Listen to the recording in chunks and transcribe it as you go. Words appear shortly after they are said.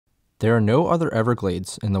There are no other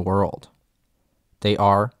Everglades in the world. They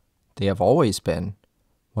have always been,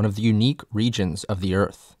 one of the unique regions of the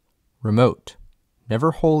Earth, remote, never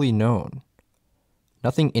wholly known.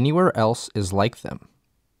 Nothing anywhere else is like them.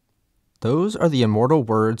 Those are the immortal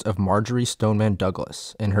words of Marjorie Stoneman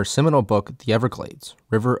Douglas in her seminal book, The Everglades,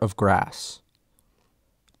 River of Grass.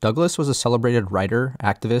 Douglas was a celebrated writer,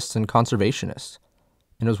 activist, and conservationist,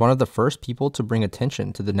 and was one of the first people to bring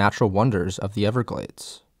attention to the natural wonders of the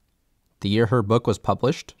Everglades. The year her book was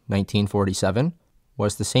published, 1947,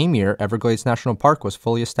 was the same year Everglades National Park was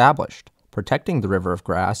fully established, protecting the River of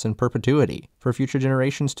Grass in perpetuity for future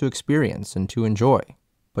generations to experience and to enjoy.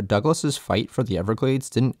 But Douglas's fight for the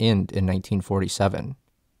Everglades didn't end in 1947.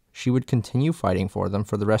 She would continue fighting for them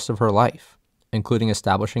for the rest of her life, including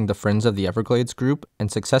establishing the Friends of the Everglades group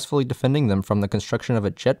and successfully defending them from the construction of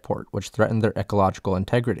a jetport which threatened their ecological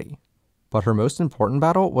integrity. But her most important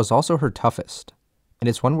battle was also her toughest, and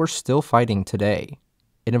it's one we're still fighting today.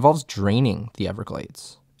 It involves draining the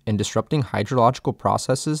Everglades and disrupting hydrological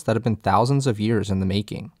processes that have been thousands of years in the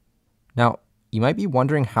making. Now, you might be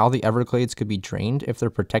wondering how the Everglades could be drained if they're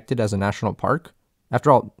protected as a national park. After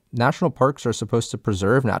all, national parks are supposed to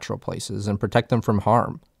preserve natural places and protect them from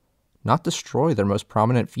harm, not destroy their most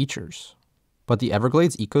prominent features. But the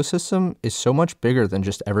Everglades ecosystem is so much bigger than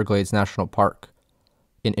just Everglades National Park.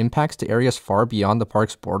 It impacts to areas far beyond the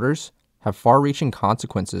park's borders, have far-reaching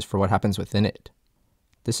consequences for what happens within it.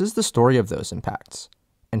 This is the story of those impacts,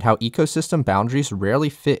 and how ecosystem boundaries rarely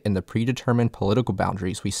fit in the predetermined political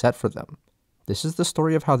boundaries we set for them. This is the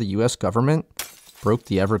story of how the US government broke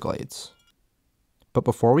the Everglades. But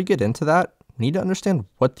before we get into that, we need to understand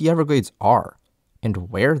what the Everglades are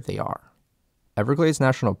and where they are. Everglades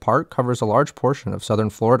National Park covers a large portion of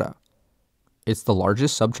southern Florida. It's the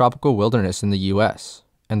largest subtropical wilderness in the US,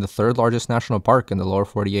 and the third largest national park in the lower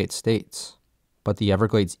 48 states. But the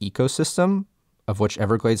Everglades ecosystem, of which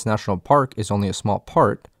Everglades National Park is only a small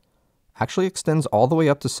part, actually extends all the way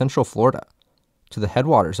up to central Florida, to the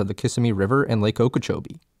headwaters of the Kissimmee River and Lake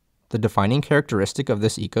Okeechobee. The defining characteristic of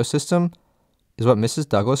this ecosystem is what Mrs.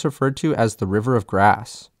 Douglas referred to as the River of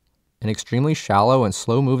Grass, an extremely shallow and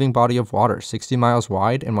slow-moving body of water 60 miles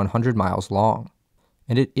wide and 100 miles long.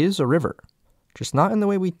 And it is a river, just not in the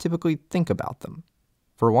way we typically think about them.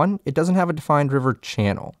 For one, it doesn't have a defined river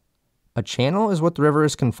channel. A channel is what the river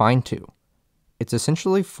is confined to. It's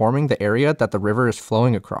essentially forming the area that the river is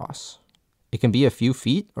flowing across. It can be a few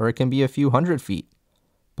feet or it can be a few hundred feet,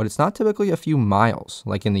 but it's not typically a few miles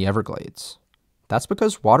like in the Everglades. That's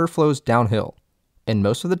because water flows downhill, and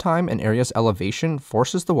most of the time an area's elevation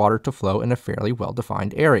forces the water to flow in a fairly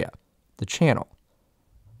well-defined area, the channel.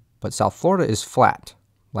 But South Florida is flat,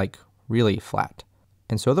 like really flat,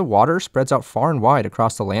 and so the water spreads out far and wide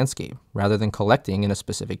across the landscape rather than collecting in a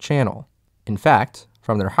specific channel. In fact,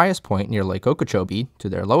 from their highest point near Lake Okeechobee to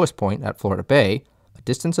their lowest point at Florida Bay, a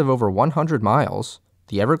distance of over 100 miles,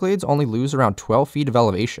 the Everglades only lose around 12 feet of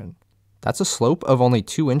elevation. That's a slope of only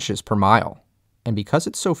 2 inches per mile. And because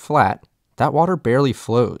it's so flat, that water barely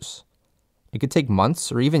flows. It could take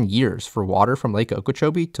months or even years for water from Lake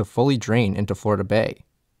Okeechobee to fully drain into Florida Bay.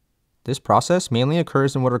 This process mainly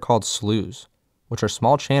occurs in what are called sloughs, which are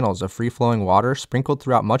small channels of free-flowing water sprinkled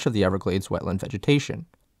throughout much of the Everglades wetland vegetation.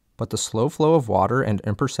 But the slow flow of water and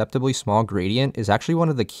imperceptibly small gradient is actually one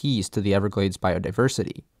of the keys to the Everglades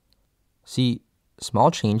biodiversity. See,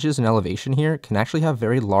 small changes in elevation here can actually have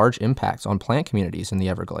very large impacts on plant communities in the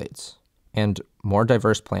Everglades. And more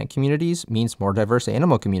diverse plant communities means more diverse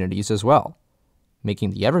animal communities as well,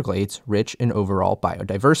 making the Everglades rich in overall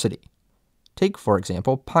biodiversity. Take, for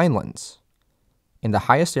example, pinelands. In the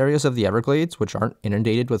highest areas of the Everglades, which aren't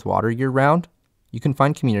inundated with water year-round, you can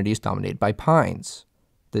find communities dominated by pines.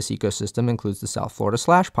 This ecosystem includes the South Florida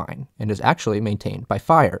slash pine and is actually maintained by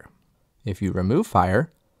fire. If you remove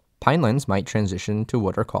fire, pinelands might transition to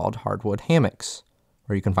what are called hardwood hammocks,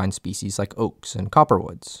 where you can find species like oaks and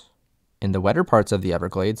copperwoods. In the wetter parts of the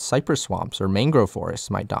Everglades, cypress swamps or mangrove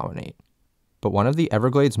forests might dominate. But one of the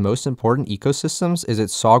Everglades' most important ecosystems is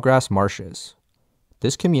its sawgrass marshes.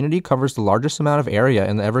 This community covers the largest amount of area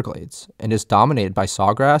in the Everglades and is dominated by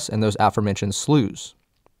sawgrass and those aforementioned sloughs.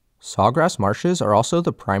 Sawgrass marshes are also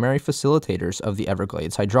the primary facilitators of the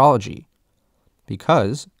Everglades hydrology,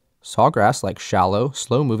 because sawgrass likes shallow,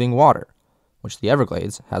 slow-moving water, which the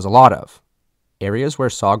Everglades has a lot of. Areas where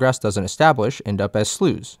sawgrass doesn't establish end up as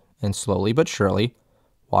sloughs, and slowly but surely,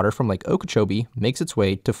 water from Lake Okeechobee makes its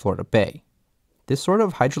way to Florida Bay. This sort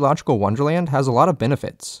of hydrological wonderland has a lot of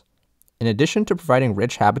benefits. In addition to providing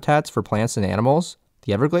rich habitats for plants and animals,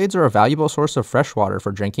 the Everglades are a valuable source of fresh water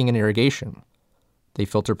for drinking and irrigation. They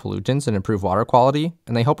filter pollutants and improve water quality,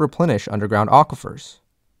 and they help replenish underground aquifers.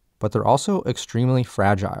 But they're also extremely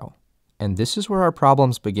fragile. And this is where our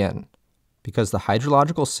problems begin, because the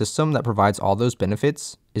hydrological system that provides all those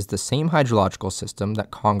benefits is the same hydrological system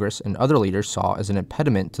that Congress and other leaders saw as an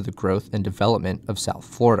impediment to the growth and development of South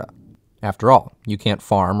Florida. After all, you can't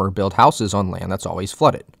farm or build houses on land that's always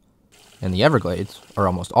flooded. And the Everglades are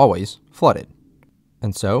almost always flooded.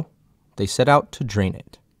 And so, they set out to drain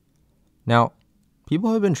it. Now,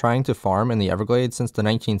 people have been trying to farm in the Everglades since the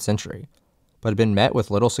 19th century, but have been met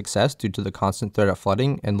with little success due to the constant threat of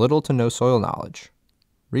flooding and little to no soil knowledge.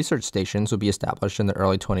 Research stations would be established in the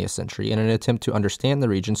early 20th century in an attempt to understand the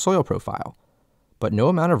region's soil profile, but no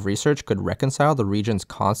amount of research could reconcile the region's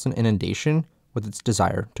constant inundation with its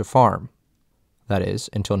desire to farm. That is,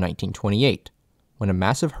 until 1928, when a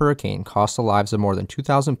massive hurricane cost the lives of more than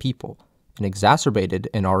 2,000 people and exacerbated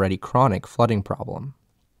an already chronic flooding problem.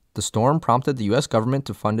 The storm prompted the U.S. government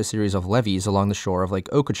to fund a series of levees along the shore of Lake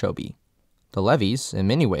Okeechobee. The levees, in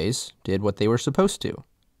many ways, did what they were supposed to.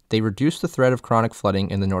 They reduced the threat of chronic flooding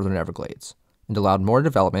in the northern Everglades and allowed more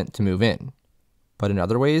development to move in. But in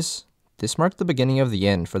other ways, this marked the beginning of the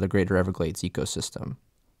end for the Greater Everglades ecosystem.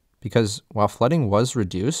 Because while flooding was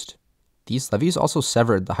reduced, these levees also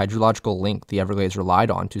severed the hydrological link the Everglades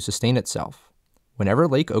relied on to sustain itself. Whenever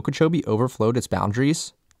Lake Okeechobee overflowed its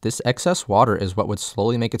boundaries, this excess water is what would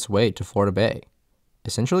slowly make its way to Florida Bay.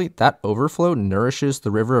 Essentially, that overflow nourishes the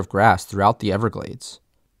River of Grass throughout the Everglades.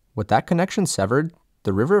 With that connection severed,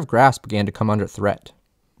 the River of Grass began to come under threat.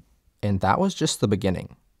 And that was just the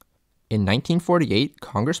beginning. In 1948,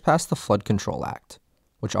 Congress passed the Flood Control Act,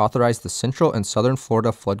 which authorized the Central and Southern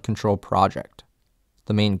Florida Flood Control Project.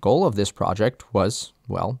 The main goal of this project was,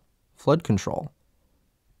 well, flood control.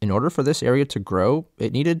 In order for this area to grow,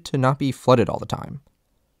 it needed to not be flooded all the time.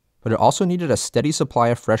 But it also needed a steady supply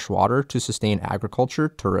of fresh water to sustain agriculture,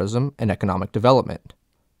 tourism, and economic development.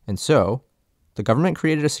 And so, the government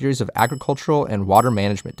created a series of agricultural and water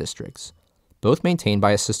management districts, both maintained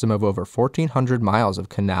by a system of over 1,400 miles of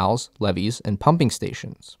canals, levees, and pumping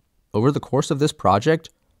stations. Over the course of this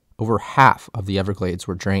project, over half of the Everglades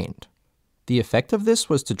were drained. The effect of this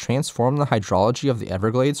was to transform the hydrology of the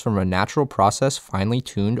Everglades from a natural process finely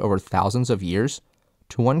tuned over thousands of years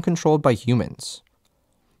to one controlled by humans.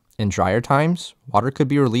 In drier times, water could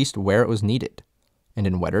be released where it was needed, and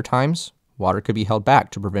in wetter times, water could be held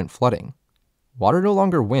back to prevent flooding. Water no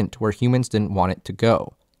longer went where humans didn't want it to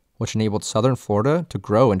go, which enabled southern Florida to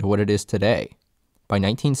grow into what it is today. By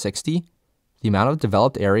 1960, the amount of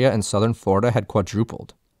developed area in southern Florida had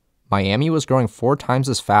quadrupled. Miami was growing 4 times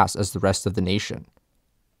as fast as the rest of the nation.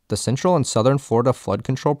 The Central and Southern Florida Flood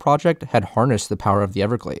Control Project had harnessed the power of the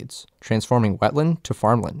Everglades, transforming wetland to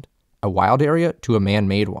farmland, a wild area to a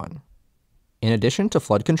man-made one. In addition to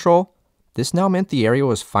flood control, this now meant the area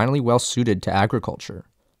was finally well suited to agriculture.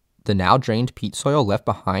 The now drained peat soil left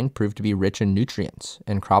behind proved to be rich in nutrients,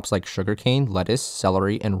 and crops like sugarcane, lettuce,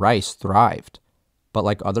 celery, and rice thrived. But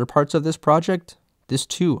like other parts of this project, this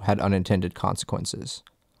too had unintended consequences.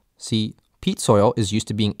 See, peat soil is used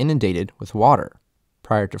to being inundated with water.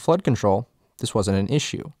 Prior to flood control, this wasn't an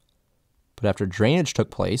issue. But after drainage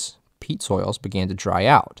took place, peat soils began to dry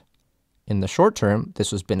out. In the short term,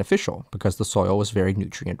 this was beneficial because the soil was very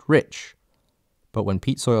nutrient-rich. But when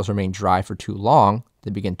peat soils remain dry for too long,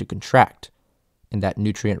 they begin to contract, and that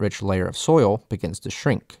nutrient-rich layer of soil begins to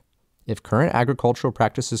shrink. If current agricultural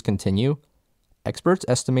practices continue, experts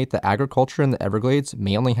estimate that agriculture in the Everglades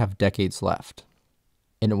may only have decades left.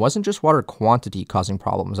 And it wasn't just water quantity causing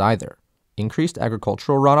problems either. Increased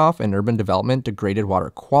agricultural runoff and urban development degraded water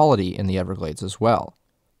quality in the Everglades as well.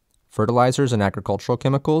 Fertilizers and agricultural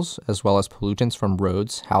chemicals, as well as pollutants from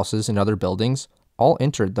roads, houses, and other buildings, all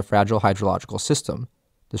entered the fragile hydrological system,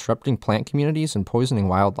 disrupting plant communities and poisoning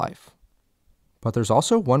wildlife. But there's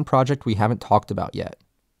also one project we haven't talked about yet,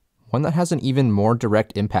 one that has an even more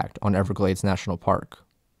direct impact on Everglades National Park.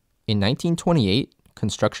 In 1928,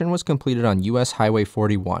 construction was completed on U.S. Highway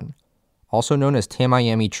 41, also known as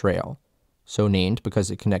Tamiami Trail, so named because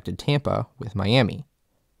it connected Tampa with Miami.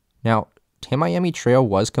 Now, Tamiami Trail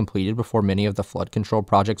was completed before many of the flood control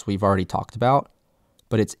projects we've already talked about,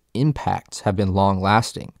 but its impacts have been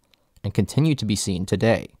long-lasting and continue to be seen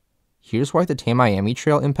today. Here's why the Tamiami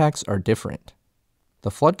Trail impacts are different. The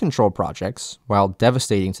flood control projects, while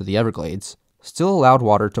devastating to the Everglades, still allowed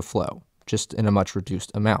water to flow, just in a much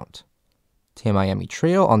reduced amount. Tamiami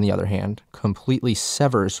Trail, on the other hand, completely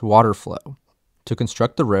severs water flow. To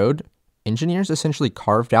construct the road, engineers essentially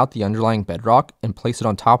carved out the underlying bedrock and placed it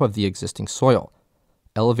on top of the existing soil,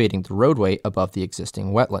 elevating the roadway above the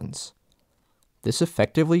existing wetlands. This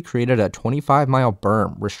effectively created a 25-mile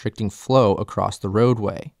berm restricting flow across the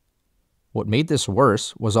roadway. What made this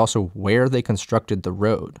worse was also where they constructed the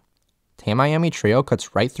road. Tamiami Trail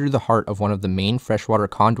cuts right through the heart of one of the main freshwater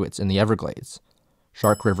conduits in the Everglades,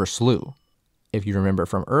 Shark River Slough. If you remember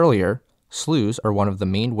from earlier, sloughs are one of the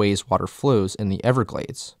main ways water flows in the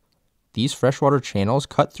Everglades. These freshwater channels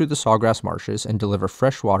cut through the sawgrass marshes and deliver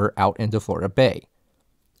fresh water out into Florida Bay.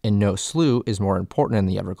 And no slough is more important in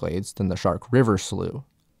the Everglades than the Shark River Slough.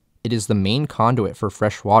 It is the main conduit for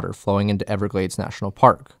fresh water flowing into Everglades National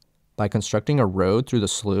Park. By constructing a road through the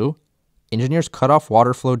slough, engineers cut off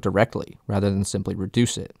water flow directly rather than simply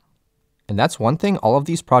reduce it. And that's one thing all of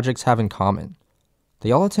these projects have in common.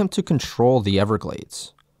 They all attempt to control the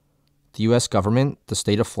Everglades. The US government, the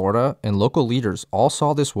state of Florida, and local leaders all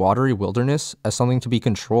saw this watery wilderness as something to be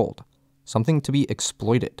controlled, something to be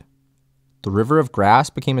exploited. The river of grass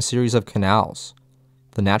became a series of canals.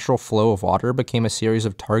 The natural flow of water became a series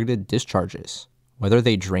of targeted discharges. Whether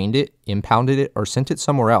they drained it, impounded it, or sent it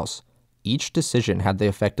somewhere else, each decision had the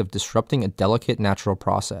effect of disrupting a delicate natural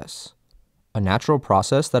process. A natural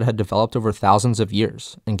process that had developed over thousands of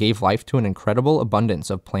years and gave life to an incredible abundance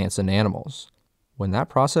of plants and animals. When that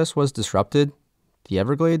process was disrupted, the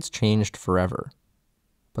Everglades changed forever.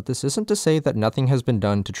 But this isn't to say that nothing has been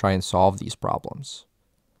done to try and solve these problems.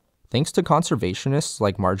 Thanks to conservationists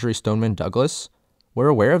like Marjorie Stoneman Douglas, we're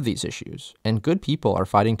aware of these issues, and good people are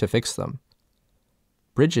fighting to fix them.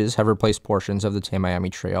 Bridges have replaced portions of the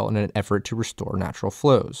Tamiami Trail in an effort to restore natural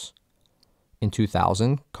flows. In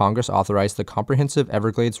 2000, Congress authorized the Comprehensive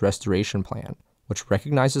Everglades Restoration Plan, which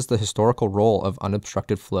recognizes the historical role of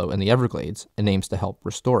unobstructed flow in the Everglades and aims to help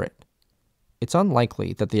restore it. It's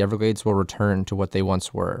unlikely that the Everglades will return to what they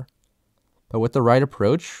once were, but with the right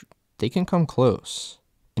approach, they can come close,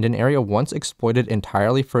 and an area once exploited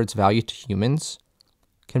entirely for its value to humans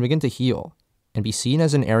can begin to heal and be seen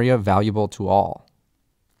as an area valuable to all.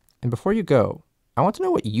 And before you go, I want to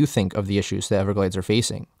know what you think of the issues the Everglades are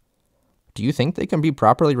facing. Do you think they can be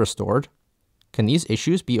properly restored? Can these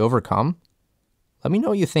issues be overcome? Let me know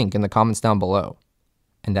what you think in the comments down below.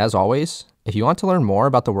 And as always, if you want to learn more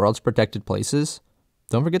about the world's protected places,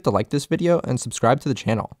 don't forget to like this video and subscribe to the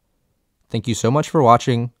channel. Thank you so much for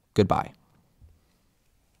watching. Goodbye.